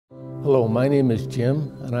Hello, my name is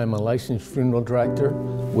Jim and I'm a licensed funeral director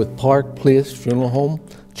with Park Place Funeral Home,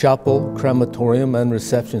 Chapel, Crematorium and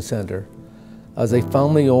Reception Centre. As a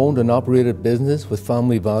family-owned and operated business with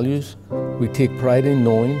family values, we take pride in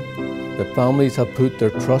knowing that families have put their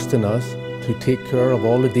trust in us to take care of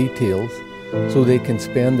all the details so they can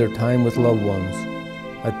spend their time with loved ones.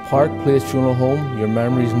 At Park Place Funeral Home, your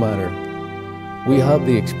memories matter. We have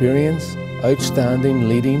the experience, outstanding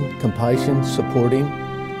leading, compassion, supporting,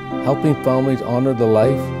 helping families honour the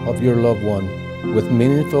life of your loved one with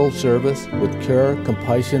meaningful service, with care,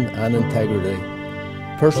 compassion and integrity.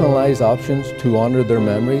 Personalised options to honour their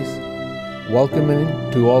memories, welcoming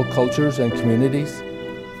to all cultures and communities,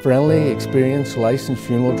 friendly, experienced licensed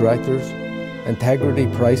funeral directors, integrity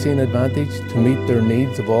pricing advantage to meet their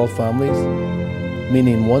needs of all families,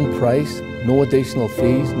 meaning one price, no additional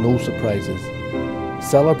fees, no surprises.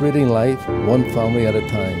 Celebrating life one family at a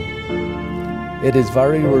time. It is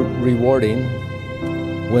very rewarding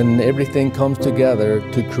when everything comes together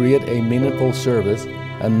to create a meaningful service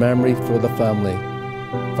and memory for the family.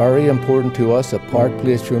 Very important to us at Park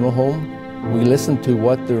Place Funeral Home. We listen to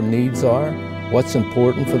what their needs are, what's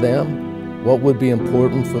important for them, what would be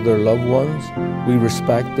important for their loved ones. We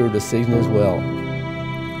respect their decision as well.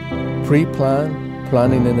 Pre-plan,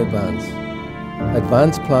 planning in advance.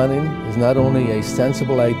 Advanced planning is not only a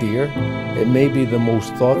sensible idea, it may be the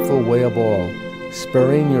most thoughtful way of all,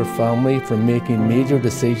 sparing your family from making major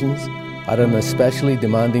decisions at an especially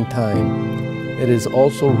demanding time. It is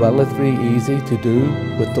also relatively easy to do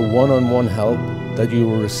with the one-on-one help that you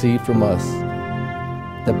will receive from us.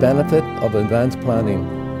 The benefit of advanced planning.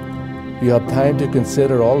 You have time to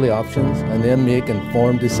consider all the options and then make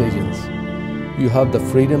informed decisions. You have the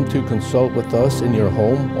freedom to consult with us in your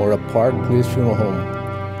home or a Park Place Funeral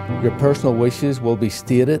Home. Your personal wishes will be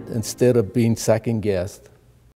stated instead of being second-guessed.